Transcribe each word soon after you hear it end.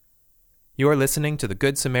You are listening to the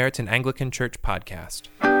Good Samaritan Anglican Church podcast.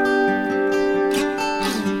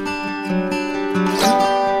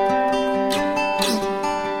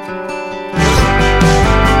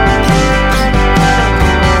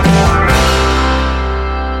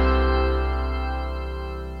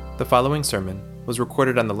 The following sermon was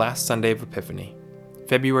recorded on the last Sunday of Epiphany,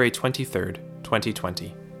 February 23rd,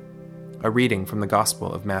 2020. A reading from the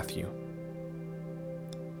Gospel of Matthew.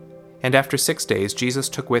 And after 6 days Jesus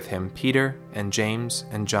took with him Peter and James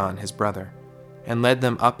and John his brother, and led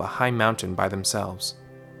them up a high mountain by themselves.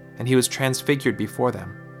 And he was transfigured before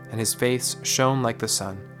them, and his face shone like the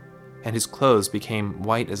sun, and his clothes became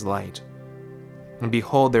white as light. And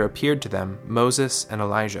behold, there appeared to them Moses and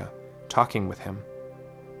Elijah, talking with him.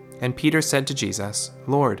 And Peter said to Jesus,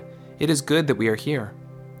 Lord, it is good that we are here.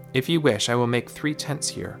 If you wish, I will make 3 tents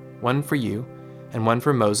here, one for you, and one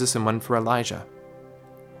for Moses, and one for Elijah.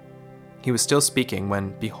 He was still speaking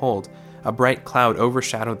when, behold, a bright cloud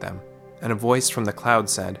overshadowed them, and a voice from the cloud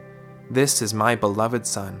said, This is my beloved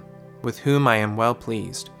Son, with whom I am well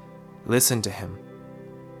pleased. Listen to him.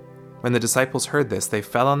 When the disciples heard this, they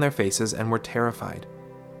fell on their faces and were terrified.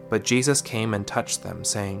 But Jesus came and touched them,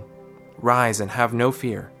 saying, Rise and have no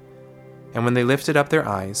fear. And when they lifted up their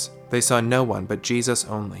eyes, they saw no one but Jesus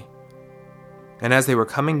only. And as they were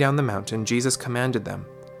coming down the mountain, Jesus commanded them,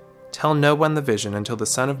 Tell no one the vision until the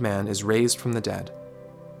Son of Man is raised from the dead.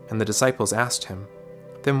 And the disciples asked him,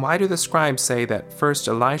 Then why do the scribes say that first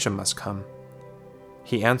Elijah must come?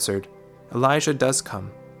 He answered, Elijah does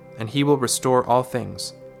come, and he will restore all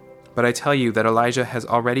things. But I tell you that Elijah has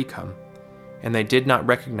already come, and they did not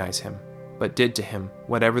recognize him, but did to him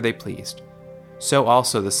whatever they pleased. So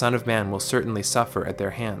also the Son of Man will certainly suffer at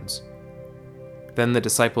their hands. Then the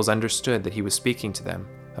disciples understood that he was speaking to them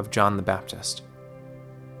of John the Baptist.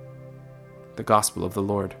 The Gospel of the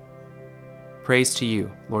Lord. Praise to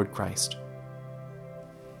you, Lord Christ.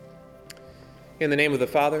 In the name of the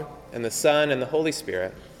Father, and the Son, and the Holy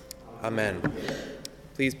Spirit. Amen.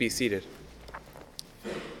 Please be seated.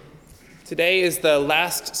 Today is the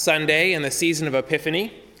last Sunday in the season of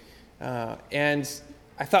Epiphany, and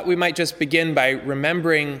I thought we might just begin by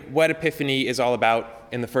remembering what Epiphany is all about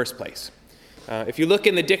in the first place. If you look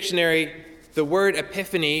in the dictionary, the word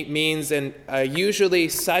epiphany means a usually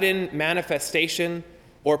sudden manifestation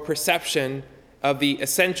or perception of the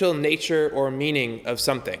essential nature or meaning of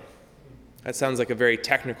something. That sounds like a very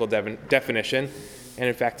technical definition, and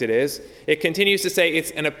in fact it is. It continues to say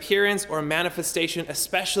it's an appearance or manifestation,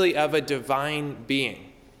 especially of a divine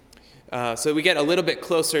being. So we get a little bit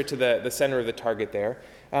closer to the center of the target there.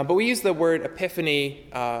 But we use the word epiphany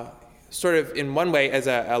sort of in one way as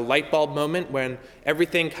a light bulb moment when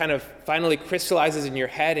everything kind of finally crystallizes in your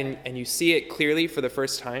head and you see it clearly for the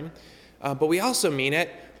first time. But we also mean it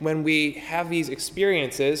when we have these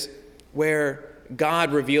experiences where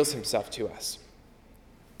God reveals himself to us.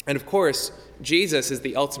 And of course, Jesus is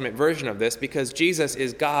the ultimate version of this because Jesus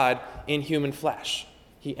is God in human flesh.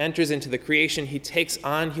 He enters into the creation, he takes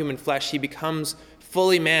on human flesh, he becomes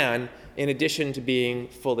fully man in addition to being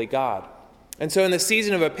fully God. And so in the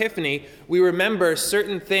season of Epiphany, we remember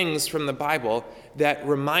certain things from the Bible that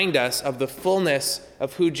remind us of the fullness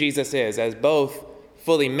of who Jesus is, as both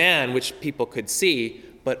fully man, which people could see,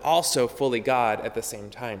 but also fully God at the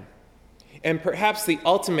same time. And perhaps the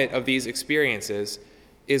ultimate of these experiences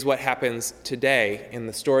is what happens today in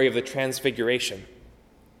the story of the Transfiguration.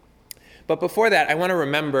 But before that, I want to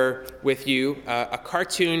remember with you a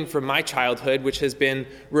cartoon from my childhood, which has been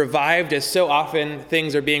revived as so often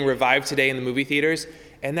things are being revived today in the movie theaters,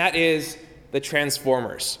 and that is the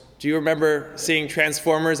Transformers. Do you remember seeing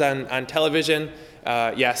Transformers on television?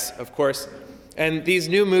 Yes, of course. And these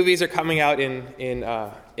new movies are coming out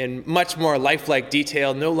in much more lifelike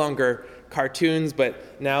detail, no longer cartoons,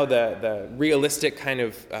 but now the realistic kind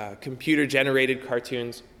of computer-generated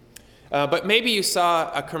cartoons. But maybe you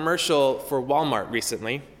saw a commercial for Walmart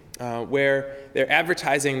recently where they're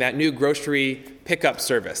advertising that new grocery pickup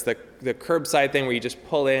service, the curbside thing where you just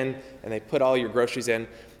pull in and they put all your groceries in.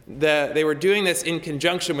 They were doing this in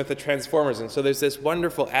conjunction with the Transformers, and so there's this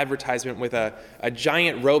wonderful advertisement with a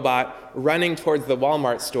giant robot running towards the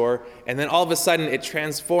Walmart store, and then all of a sudden it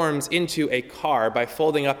transforms into a car by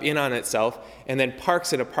folding up in on itself, and then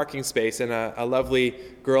parks in a parking space, and a lovely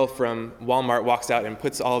girl from Walmart walks out and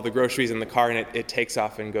puts all of the groceries in the car, and it takes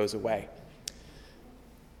off and goes away.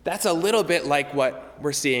 That's a little bit like what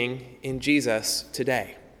we're seeing in Jesus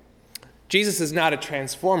today. Jesus is not a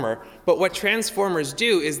transformer, but what transformers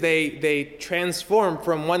do is they transform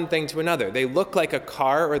from one thing to another. They look like a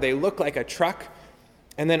car or they look like a truck,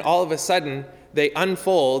 and then all of a sudden they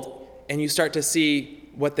unfold and you start to see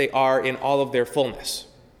what they are in all of their fullness.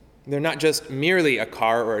 They're not just merely a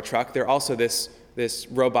car or a truck, they're also this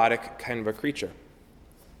robotic kind of a creature.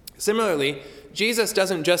 Similarly, Jesus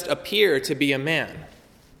doesn't just appear to be a man,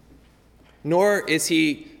 nor is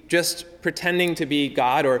he just pretending to be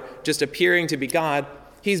God or just appearing to be God.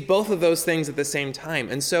 He's both of those things at the same time.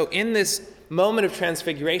 And so in this moment of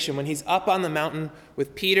transfiguration, when he's up on the mountain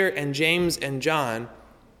with Peter and James and John,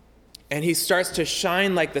 and he starts to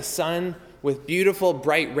shine like the sun with beautiful,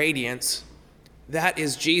 bright radiance, that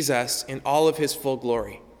is Jesus in all of his full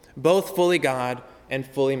glory, both fully God and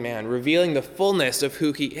fully man, revealing the fullness of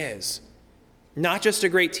who he is. Not just a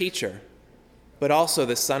great teacher, but also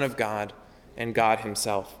the Son of God and God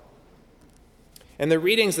himself. And the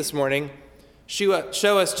readings this morning show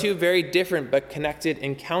us two very different but connected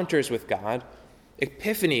encounters with God,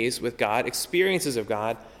 epiphanies with God, experiences of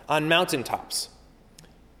God on mountaintops.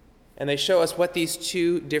 And they show us what these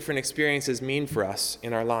two different experiences mean for us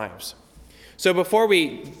in our lives. So before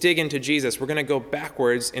we dig into Jesus, we're going to go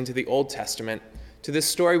backwards into the Old Testament to this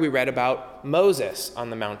story we read about Moses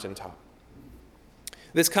on the mountaintop.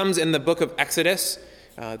 This comes in the book of Exodus.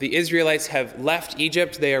 The Israelites have left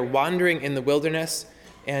Egypt. They are wandering in the wilderness,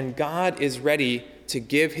 and God is ready to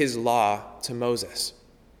give his law to Moses.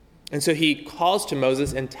 And so he calls to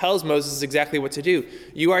Moses and tells Moses exactly what to do.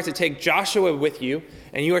 You are to take Joshua with you,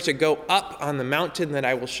 and you are to go up on the mountain that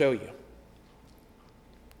I will show you.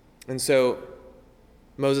 And so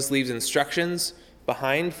Moses leaves instructions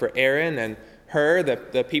behind for Aaron and Hur,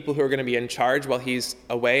 the people who are going to be in charge while he's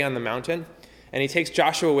away on the mountain. And he takes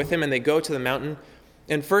Joshua with him, and they go to the mountain.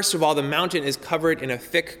 And first of all, the mountain is covered in a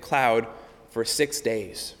thick cloud for 6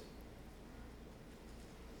 days.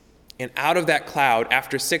 And out of that cloud,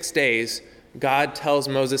 after 6 days, God tells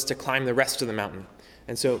Moses to climb the rest of the mountain.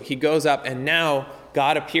 And so he goes up, and now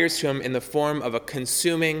God appears to him in the form of a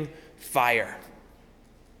consuming fire.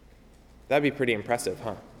 That'd be pretty impressive,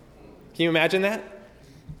 huh? Can you imagine that?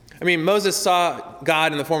 I mean, Moses saw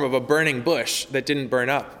God in the form of a burning bush that didn't burn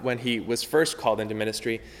up when he was first called into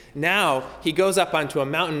ministry. Now he goes up onto a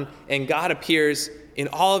mountain, and God appears in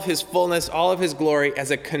all of his fullness, all of his glory,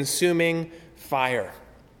 as a consuming fire.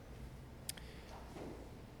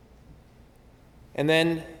 And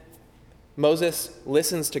then Moses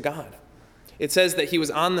listens to God. It says that he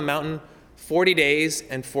was on the mountain 40 days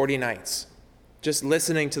and 40 nights, just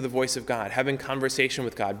listening to the voice of God, having conversation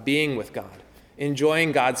with God, being with God,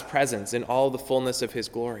 enjoying God's presence in all the fullness of his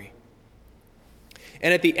glory.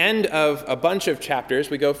 And at the end of a bunch of chapters,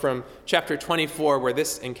 we go from chapter 24, where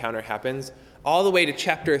this encounter happens, all the way to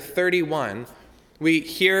chapter 31, we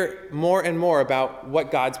hear more and more about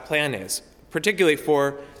what God's plan is, particularly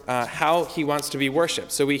for how he wants to be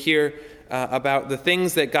worshipped. So we hear about the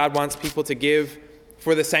things that God wants people to give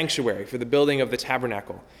for the sanctuary, for the building of the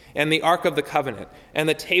tabernacle, and the Ark of the Covenant, and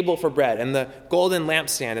the table for bread, and the golden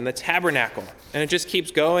lampstand, and the tabernacle. And it just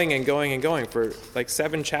keeps going and going and going for like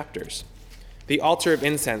 7 chapters. The altar of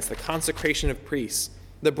incense, the consecration of priests,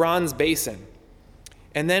 the bronze basin.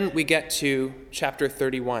 And then we get to chapter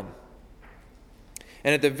 31.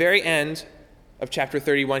 And at the very end of chapter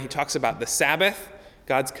 31, he talks about the Sabbath,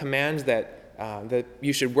 God's command that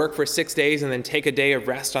you should work for 6 days and then take a day of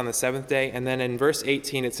rest on the 7th day. And then in verse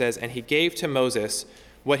 18 it says, and he gave to Moses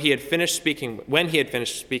when he had finished speaking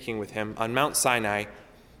with him on Mount Sinai,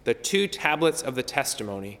 the 2 tablets of the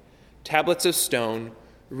testimony, tablets of stone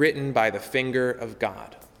written by the finger of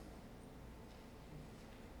God.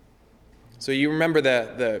 So you remember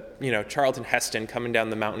the Charlton Heston coming down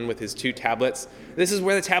the mountain with his 2 tablets. This is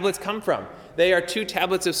where the tablets come from. They are 2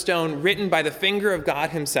 tablets of stone written by the finger of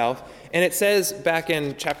God himself. And it says back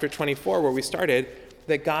in chapter 24, where we started,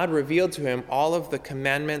 that God revealed to him all of the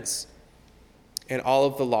commandments and all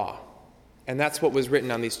of the law. And that's what was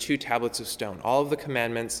written on these 2 tablets of stone, all of the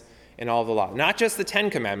commandments and all of the law. Not just the 10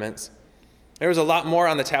 commandments. There was a lot more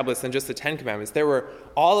on the tablets than just the 10 commandments. There were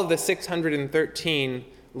all of the 613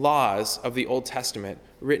 laws of the Old Testament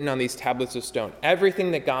written on these tablets of stone.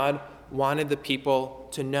 Everything that God wanted the people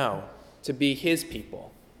to know, to be his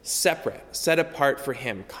people, separate, set apart for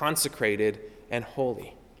him, consecrated and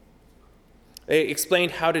holy. They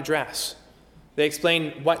explained how to dress. They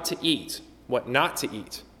explained what to eat, what not to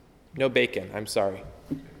eat. No bacon, I'm sorry.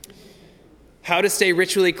 How to stay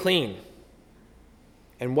ritually clean,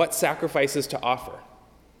 and what sacrifices to offer,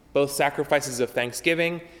 both sacrifices of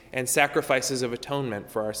thanksgiving and sacrifices of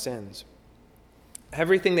atonement for our sins.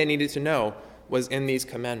 Everything they needed to know was in these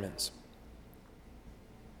commandments.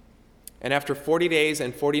 And after 40 days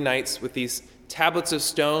and 40 nights with these tablets of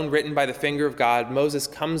stone written by the finger of God, Moses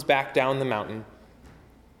comes back down the mountain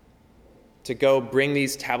to go bring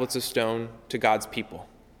these tablets of stone to God's people.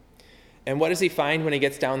 And what does he find when he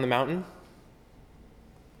gets down the mountain?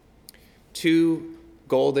 2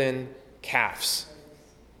 golden calves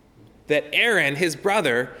that Aaron, his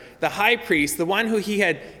brother, the high priest, the one who he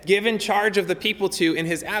had given charge of the people to in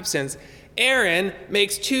his absence, Aaron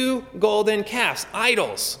makes 2 golden calves,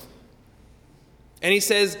 idols. And he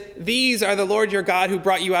says, "These are the Lord your God who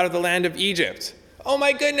brought you out of the land of Egypt." Oh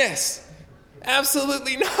my goodness.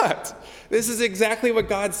 Absolutely not. This is exactly what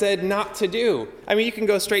God said not to do. I mean, you can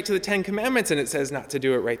go straight to the 10 Commandments and it says not to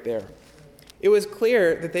do it right there. It was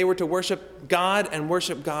clear that they were to worship God and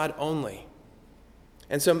worship God only.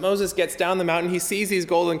 And so Moses gets down the mountain. He sees these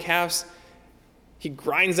golden calves. He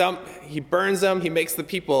grinds them. He burns them. He makes the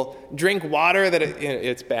people drink water that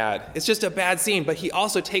it's bad. It's just a bad scene. But he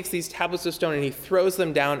also takes these tablets of stone and he throws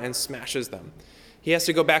them down and smashes them. He has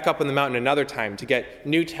to go back up on the mountain another time to get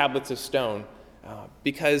new tablets of stone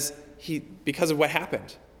because of what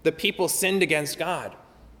happened. The people sinned against God.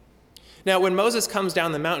 Now, when Moses comes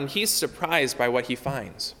down the mountain, he's surprised by what he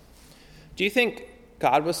finds. Do you think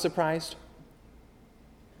God was surprised?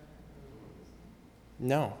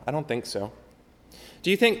 No, I don't think so.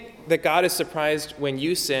 Do you think that God is surprised when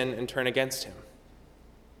you sin and turn against him?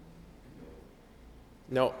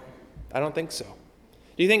 No, I don't think so.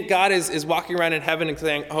 Do you think God is walking around in heaven and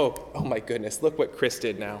saying, oh my goodness, look what Chris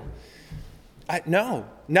did now? No,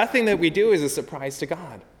 nothing that we do is a surprise to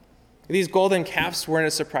God. These golden calves weren't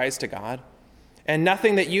a surprise to God. And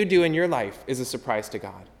nothing that you do in your life is a surprise to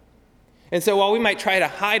God. And so while we might try to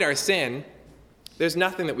hide our sin, there's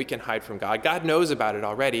nothing that we can hide from God. God knows about it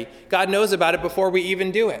already. God knows about it before we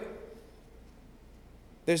even do it.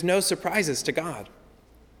 There's no surprises to God.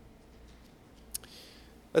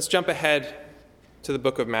 Let's jump ahead to the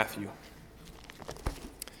book of Matthew.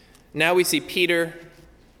 Now we see Peter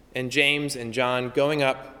and James and John going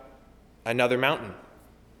up another mountain,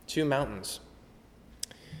 2 mountains.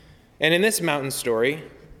 And in this mountain story,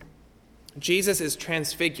 Jesus is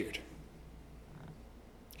transfigured.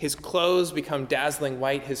 His clothes become dazzling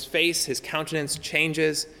white. His face, his countenance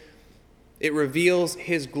changes. It reveals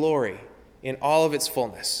his glory in all of its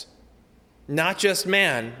fullness. Not just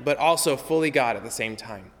man, but also fully God at the same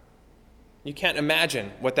time. You can't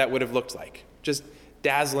imagine what that would have looked like. Just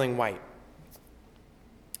dazzling white.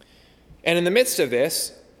 And in the midst of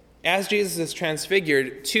this, as Jesus is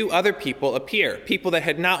transfigured, 2 other people appear, people that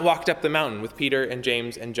had not walked up the mountain with Peter and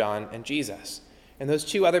James and John and Jesus. And those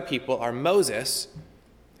 2 other people are Moses,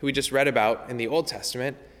 who we just read about in the Old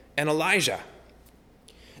Testament, and Elijah.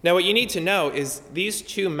 Now, what you need to know is these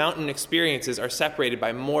 2 mountain experiences are separated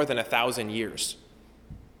by more than 1,000 years.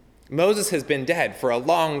 Moses has been dead for a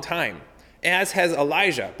long time, as has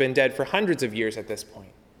Elijah been dead for hundreds of years at this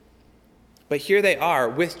point. But here they are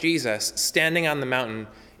with Jesus, standing on the mountain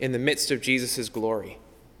in the midst of Jesus' glory.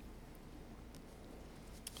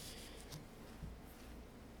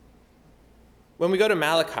 When we go to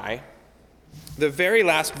Malachi, the very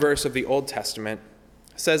last verse of the Old Testament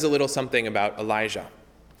says a little something about Elijah.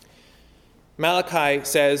 Malachi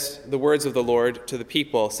says the words of the Lord to the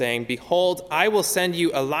people, saying, "Behold, I will send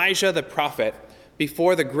you Elijah the prophet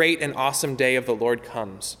before the great and awesome day of the Lord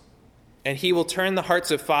comes. And he will turn the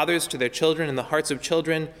hearts of fathers to their children and the hearts of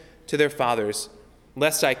children to their fathers,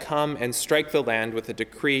 lest I come and strike the land with a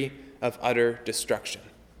decree of utter destruction."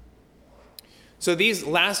 So these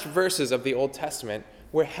last verses of the Old Testament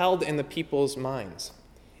were held in the people's minds.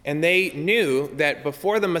 And they knew that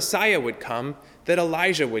before the Messiah would come, that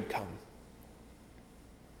Elijah would come.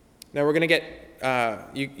 Now we're going to get,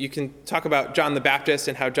 you can talk about John the Baptist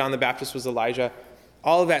and how John the Baptist was Elijah.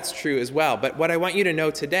 All of that's true as well. But what I want you to know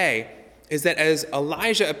today is that as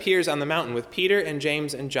Elijah appears on the mountain with Peter and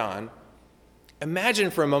James and John, imagine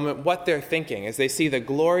for a moment what they're thinking as they see the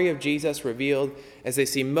glory of Jesus revealed, as they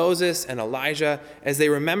see Moses and Elijah, as they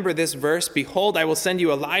remember this verse, "Behold, I will send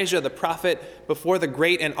you Elijah the prophet before the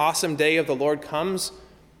great and awesome day of the Lord comes."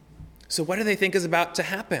 So what do they think is about to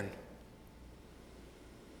happen?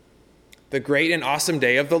 The great and awesome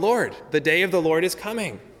day of the Lord. The day of the Lord is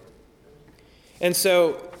coming. And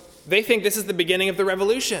so they think this is the beginning of the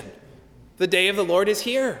revolution. The day of the Lord is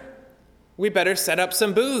here. We better set up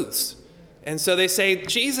some booths. And so they say,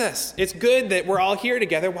 "Jesus, it's good that we're all here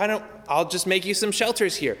together. I'll just make you some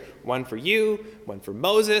shelters here. One for you, one for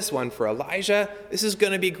Moses, one for Elijah. This is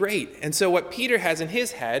going to be great." And so what Peter has in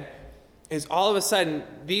his head is all of a sudden,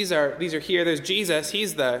 these are here. There's Jesus,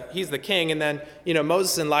 he's the king. And then,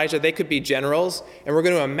 Moses and Elijah, they could be generals. And we're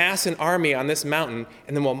going to amass an army on this mountain.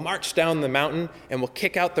 And then we'll march down the mountain and we'll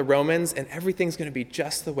kick out the Romans. And everything's going to be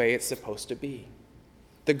just the way it's supposed to be.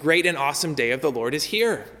 The great and awesome day of the Lord is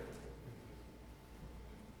here.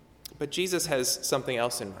 But Jesus has something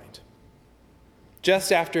else in mind.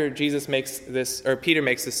 Just after Peter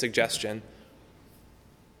makes this suggestion,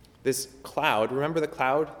 This cloud, remember the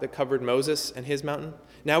cloud that covered Moses and his mountain?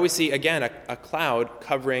 Now we see again a cloud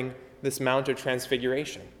covering this Mount of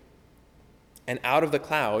Transfiguration. And out of the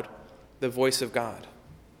cloud, the voice of God.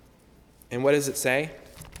 And what does it say?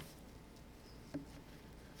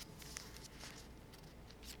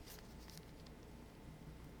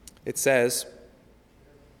 It says,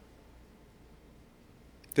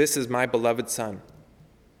 "This is my beloved Son,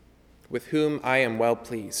 with whom I am well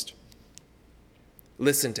pleased.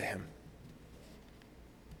 Listen to him.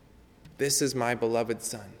 This is my beloved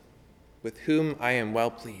Son, with whom I am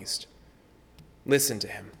well pleased. Listen to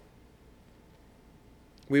him."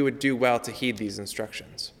 We would do well to heed these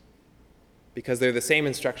instructions, because they're the same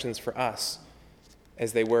instructions for us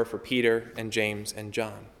as they were for Peter and James and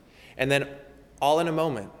John. And then all in a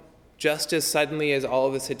moment, just as suddenly as all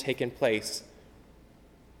of this had taken place,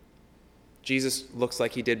 Jesus looks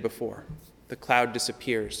like he did before. The cloud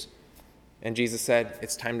disappears, and Jesus said,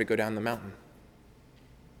 "It's time to go down the mountain."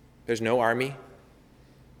 There's no army.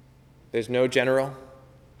 There's no general.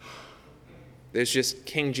 There's just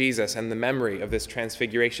King Jesus and the memory of this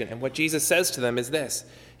transfiguration. And what Jesus says to them is this.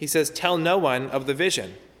 He says, "Tell no one of the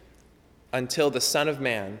vision until the Son of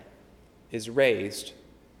Man is raised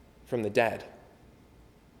from the dead."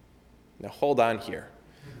 Now hold on here.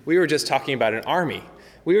 We were just talking about an army.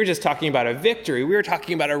 We were just talking about a victory. We were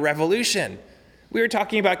talking about a revolution. We were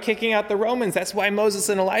talking about kicking out the Romans. That's why Moses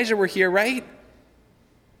and Elijah were here, right?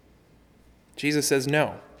 Jesus says,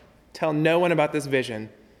 no. Tell no one about this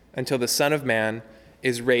vision until the Son of Man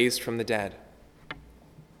is raised from the dead.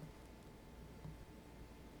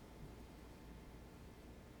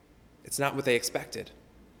 It's not what they expected.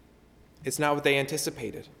 It's not what they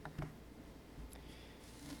anticipated.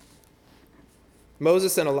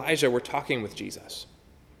 Moses and Elijah were talking with Jesus.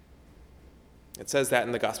 It says that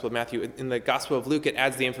in the Gospel of Matthew. In the Gospel of Luke, it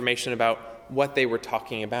adds the information about what they were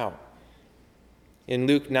talking about. In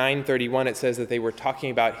Luke 9:31, it says that they were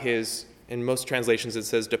talking about his, in most translations it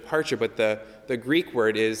says departure, but the Greek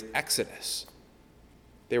word is exodus.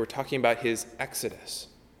 They were talking about his exodus.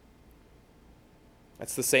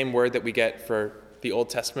 That's the same word that we get for the Old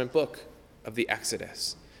Testament book of the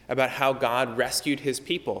Exodus, about how God rescued his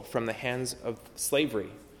people from the hands of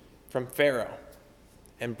slavery, from Pharaoh,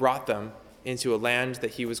 and brought them into a land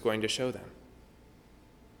that he was going to show them.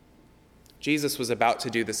 Jesus was about to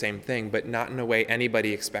do the same thing, but not in a way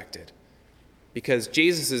anybody expected, because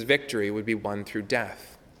Jesus' victory would be won through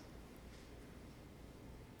death.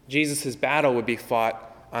 Jesus' battle would be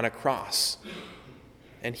fought on a cross,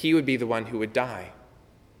 and he would be the one who would die.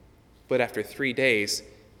 But after 3 days,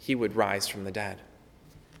 he would rise from the dead,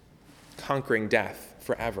 conquering death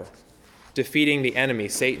forever, defeating the enemy,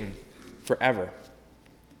 Satan, forever.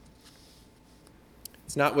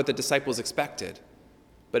 It's not what the disciples expected,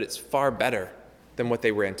 but it's far better than what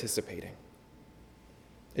they were anticipating.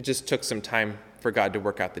 It just took some time for God to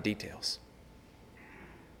work out the details.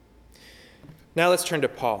 Now let's turn to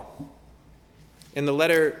Paul. In the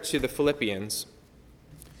letter to the Philippians,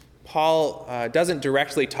 Paul doesn't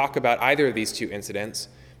directly talk about either of these two incidents,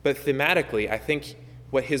 but thematically, I think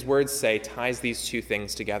what his words say ties these two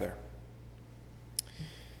things together.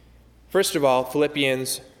 First of all,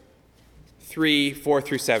 Philippians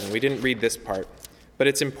 3:4-7. We didn't read this part, but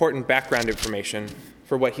it's important background information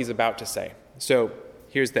for what he's about to say. So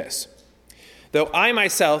here's this. "Though I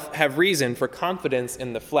myself have reason for confidence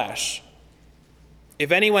in the flesh,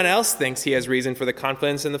 if anyone else thinks he has reason for the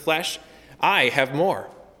confidence in the flesh, I have more.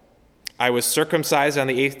 I was circumcised on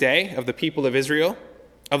the 8th day of the people of Israel,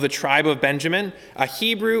 of the tribe of Benjamin, a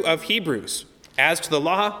Hebrew of Hebrews. As to the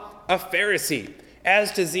law, a Pharisee.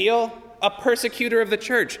 As to zeal, a persecutor of the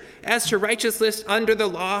church. As to righteousness under the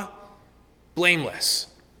law, blameless."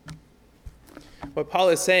 What Paul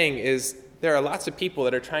is saying is there are lots of people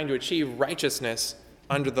that are trying to achieve righteousness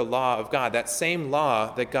under the law of God, that same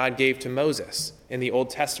law that God gave to Moses in the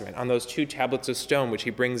Old Testament on those 2 tablets of stone which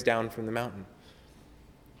he brings down from the mountain.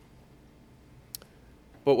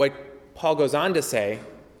 But what Paul goes on to say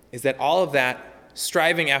is that all of that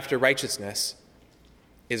striving after righteousness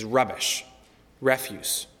is rubbish,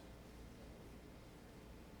 refuse.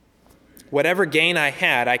 "Whatever gain I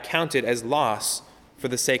had, I counted as loss for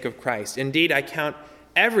the sake of Christ. Indeed, I count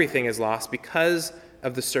everything as loss because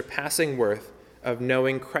of the surpassing worth of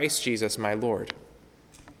knowing Christ Jesus my Lord.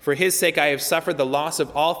 For his sake I have suffered the loss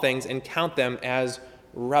of all things and count them as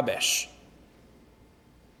rubbish."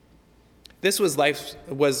 This was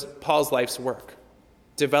Paul's life's work,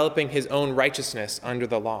 developing his own righteousness under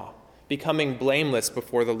the law, becoming blameless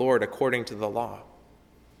before the Lord according to the law.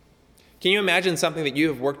 Can you imagine something that you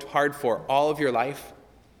have worked hard for all of your life?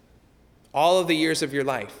 All of the years of your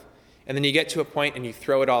life. And then you get to a point and you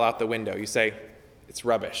throw it all out the window. You say, it's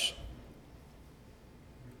rubbish.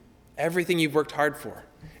 Everything you've worked hard for.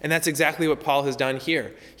 And that's exactly what Paul has done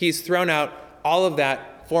here. He's thrown out all of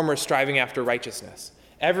that former striving after righteousness.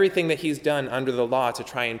 Everything that he's done under the law to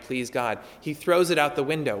try and please God, he throws it out the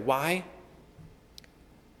window. Why?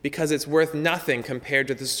 Because it's worth nothing compared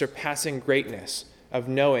to the surpassing greatness of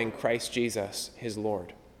knowing Christ Jesus, his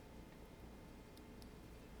Lord.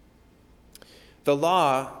 The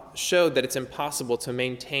law showed that it's impossible to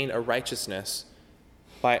maintain a righteousness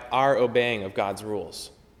by our obeying of God's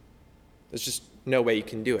rules. There's just no way you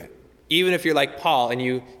can do it. Even if you're like Paul and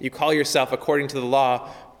you call yourself, according to the law,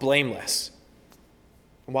 blameless.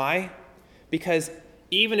 Why? Because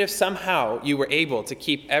even if somehow you were able to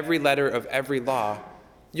keep every letter of every law,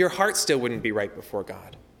 your heart still wouldn't be right before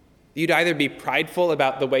God. You'd either be prideful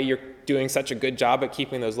about the way you're doing such a good job at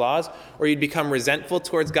keeping those laws, or you'd become resentful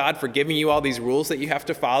towards God for giving you all these rules that you have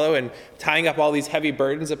to follow and tying up all these heavy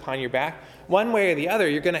burdens upon your back. One way or the other,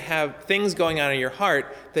 you're going to have things going on in your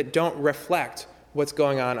heart that don't reflect what's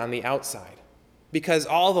going on the outside. Because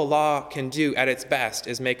all the law can do at its best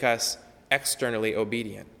is make us externally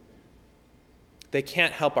obedient. They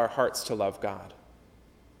can't help our hearts to love God.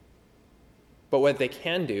 But what they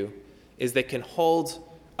can do is they can hold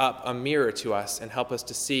up a mirror to us and help us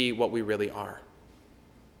to see what we really are.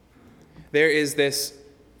 There is this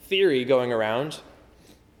theory going around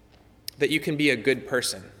that you can be a good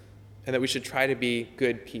person and that we should try to be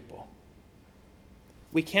good people.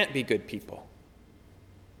 We can't be good people.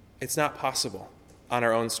 It's not possible on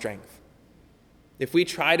our own strength. If we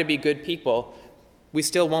try to be good people, we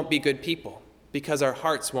still won't be good people because our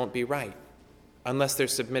hearts won't be right unless they're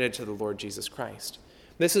submitted to the Lord Jesus Christ.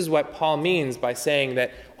 This is what Paul means by saying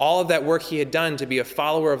that all of that work he had done to be a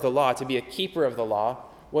follower of the law, to be a keeper of the law,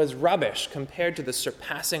 was rubbish compared to the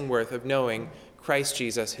surpassing worth of knowing Christ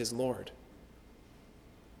Jesus, his Lord.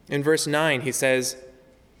 In verse 9, he says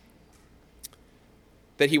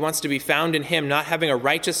that he wants to be found in him, not having a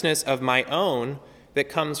righteousness of my own that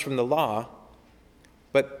comes from the law,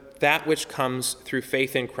 but that which comes through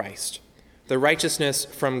faith in Christ, the righteousness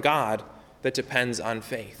from God that depends on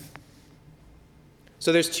faith.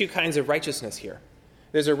 So there's two kinds of righteousness here.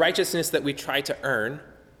 There's a righteousness that we try to earn,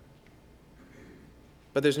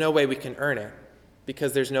 but there's no way we can earn it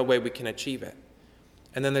because there's no way we can achieve it.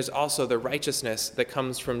 And then there's also the righteousness that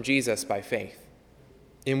comes from Jesus by faith,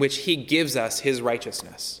 in which he gives us his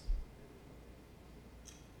righteousness.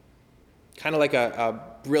 Kind of like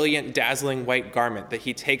a brilliant, dazzling white garment that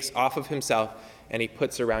he takes off of himself and he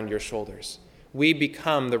puts around your shoulders. We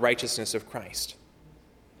become the righteousness of Christ.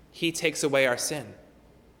 He takes away our sin.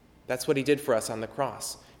 That's what he did for us on the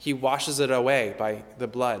cross. He washes it away by the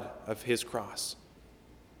blood of his cross.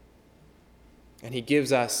 And he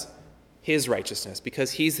gives us his righteousness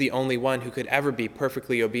because he's the only one who could ever be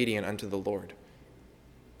perfectly obedient unto the Lord.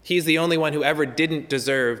 He's the only one who ever didn't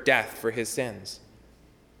deserve death for his sins.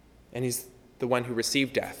 And he's the one who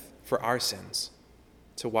received death for our sins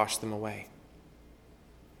to wash them away.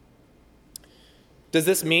 Does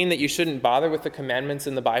this mean that you shouldn't bother with the commandments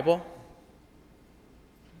in the Bible?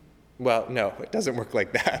 Well, no, it doesn't work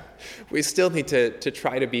like that. We still need to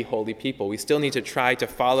try to be holy people. We still need to try to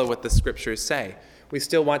follow what the scriptures say. We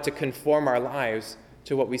still want to conform our lives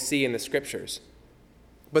to what we see in the scriptures.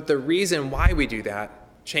 But the reason why we do that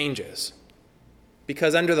changes.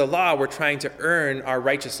 Because under the law, we're trying to earn our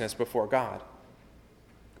righteousness before God.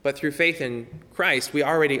 But through faith in Christ, we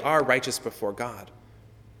already are righteous before God.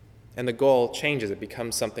 And the goal changes. It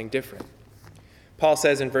becomes something different. Paul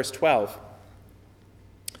says in verse 12,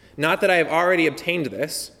 "Not that I have already obtained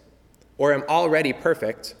this, or am already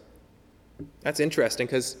perfect." That's interesting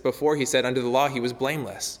because before he said under the law he was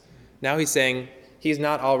blameless. Now he's saying he's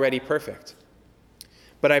not already perfect.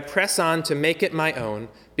 "But I press on to make it my own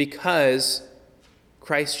because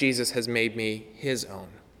Christ Jesus has made me his own."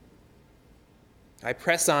 I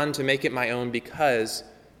press on to make it my own because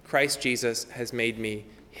Christ Jesus has made me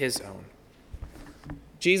his own.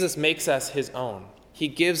 Jesus makes us his own. He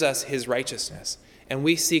gives us his righteousness, and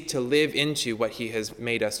we seek to live into what he has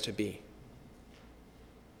made us to be.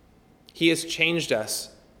 He has changed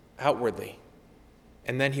us outwardly,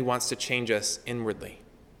 and then he wants to change us inwardly.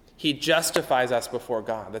 He justifies us before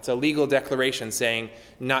God. That's a legal declaration saying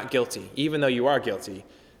not guilty. Even though you are guilty,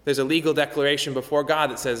 there's a legal declaration before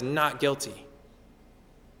God that says not guilty.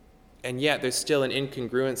 And yet there's still an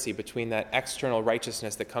incongruency between that external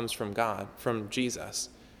righteousness that comes from God, from Jesus,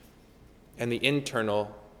 and the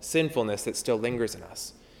internal sinfulness that still lingers in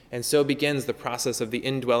us. And so begins the process of the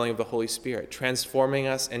indwelling of the Holy Spirit, transforming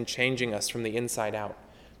us and changing us from the inside out,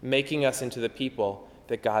 making us into the people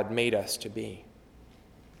that God made us to be.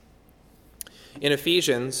 In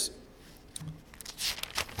Ephesians,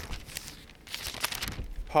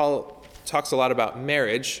 Paul talks a lot about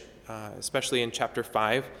marriage, especially in chapter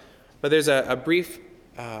 5, but there's a brief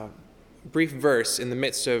verse in the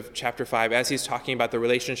midst of chapter 5 as he's talking about the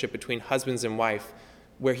relationship between husbands and wife,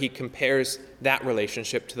 where he compares that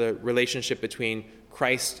relationship to the relationship between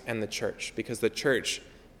Christ and the church, because the church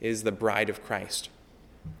is the bride of Christ.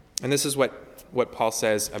 And this is what Paul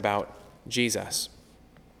says about Jesus.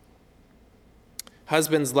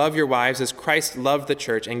 Husbands, love your wives as Christ loved the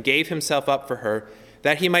church and gave himself up for her,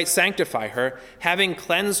 that he might sanctify her, having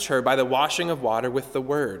cleansed her by the washing of water with the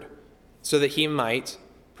word, so that he might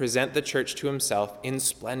present the church to himself in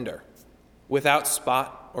splendor, without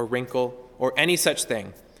spot or wrinkle or any such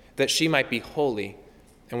thing, that she might be holy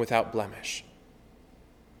and without blemish.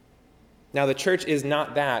 Now, the church is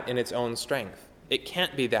not that in its own strength. It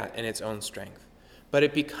can't be that in its own strength, but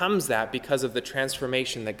it becomes that because of the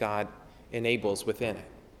transformation that God enables within it.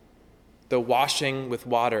 The washing with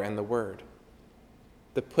water and the word,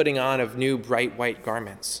 the putting on of new bright white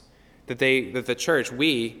garments, that the church,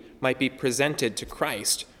 we, might be presented to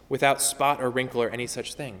Christ without spot or wrinkle or any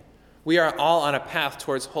such thing. We are all on a path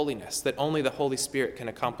towards holiness that only the Holy Spirit can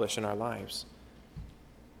accomplish in our lives.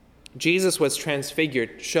 Jesus was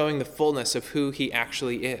transfigured, showing the fullness of who he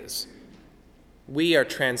actually is. We are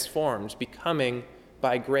transformed, becoming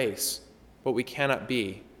by grace what we cannot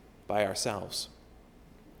be by ourselves.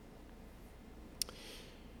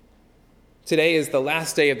 Today is the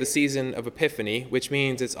last day of the season of Epiphany, which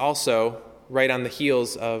means it's also right on the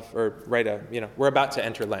heels of, we're about to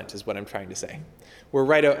enter Lent, is what I'm trying to say. We're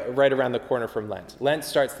right around the corner from Lent. Lent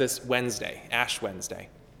starts this Wednesday, Ash Wednesday.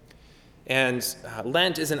 And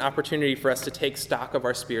Lent is an opportunity for us to take stock of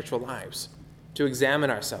our spiritual lives, to examine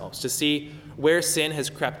ourselves, to see where sin has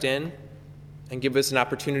crept in and give us an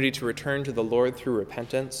opportunity to return to the Lord through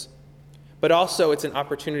repentance. But also it's an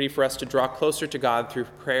opportunity for us to draw closer to God through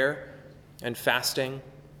prayer and fasting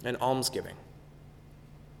and almsgiving.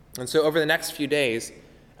 And so over the next few days,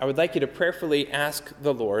 I would like you to prayerfully ask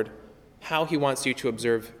the Lord how he wants you to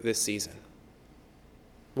observe this season.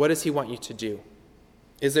 What does he want you to do?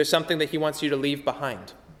 Is there something that he wants you to leave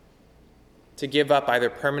behind, to give up either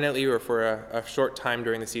permanently or for a short time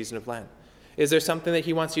during the season of Lent? Is there something that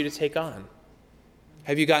he wants you to take on?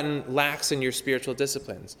 Have you gotten lax in your spiritual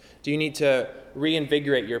disciplines? Do you need to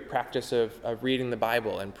reinvigorate your practice of reading the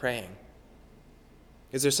Bible and praying?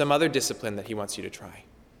 Is there some other discipline that he wants you to try?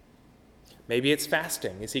 Maybe it's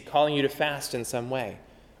fasting. Is he calling you to fast in some way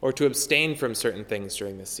or to abstain from certain things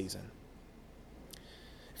during this season?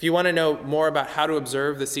 If you want to know more about how to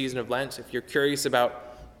observe the season of Lent, if you're curious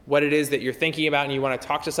about what it is that you're thinking about and you want to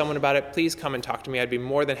talk to someone about it, please come and talk to me. I'd be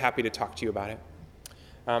more than happy to talk to you about it.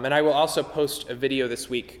 And I will also post a video this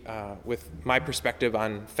week with my perspective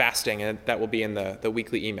on fasting, and that will be in the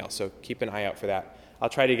weekly email, so keep an eye out for that. I'll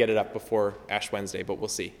try to get it up before Ash Wednesday, but we'll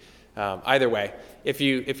see. Either way, if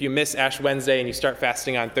you miss Ash Wednesday and you start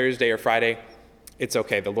fasting on Thursday or Friday, it's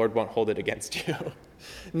okay. The Lord won't hold it against you.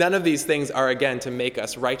 None of these things are, again, to make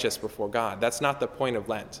us righteous before God. That's not the point of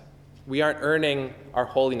Lent. We aren't earning our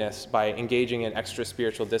holiness by engaging in extra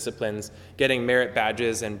spiritual disciplines, getting merit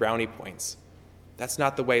badges and brownie points. That's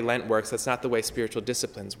not the way Lent works. That's not the way spiritual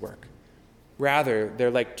disciplines work. Rather,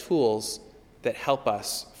 they're like tools that help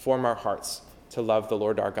us form our hearts to love the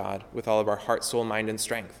Lord our God with all of our heart, soul, mind, and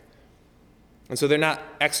strength. And so they're not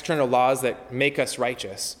external laws that make us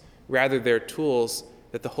righteous. Rather, they're tools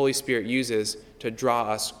that the Holy Spirit uses to draw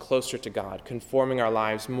us closer to God, conforming our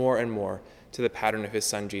lives more and more to the pattern of his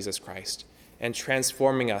Son, Jesus Christ, and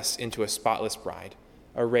transforming us into a spotless bride,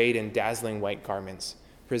 arrayed in dazzling white garments,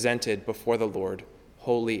 presented before the Lord,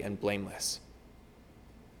 holy and blameless.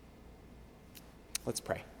 Let's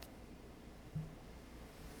pray.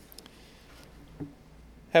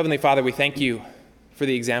 Heavenly Father, we thank you for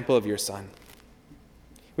the example of your Son.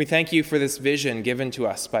 We thank you for this vision given to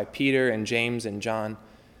us by Peter and James and John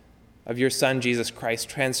of your Son, Jesus Christ,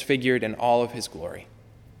 transfigured in all of his glory.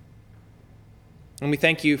 And we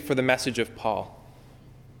thank you for the message of Paul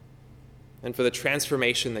and for the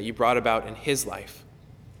transformation that you brought about in his life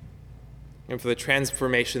and for the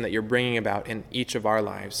transformation that you're bringing about in each of our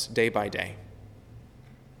lives day by day.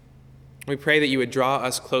 We pray that you would draw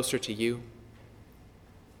us closer to you,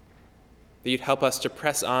 that you'd help us to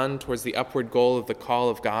press on towards the upward goal of the call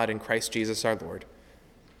of God in Christ Jesus our Lord,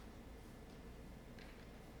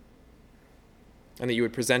 and that you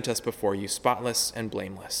would present us before you spotless and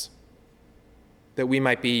blameless, that we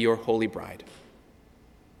might be your holy bride.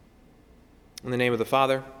 In the name of the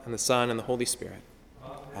Father, and the Son, and the Holy Spirit.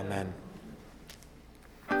 Amen.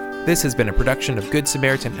 This has been a production of Good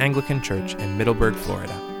Samaritan Anglican Church in Middleburg,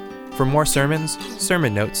 Florida. For more sermons,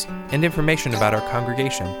 sermon notes, and information about our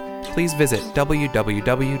congregation, please visit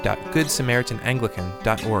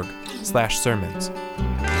www.goodsamaritananglican.org/sermons.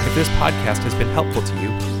 If this podcast has been helpful to you,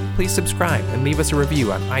 please subscribe and leave us a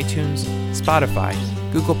review on iTunes, Spotify,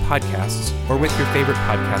 Google Podcasts, or with your favorite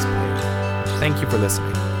podcast player. Thank you for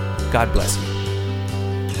listening. God bless you.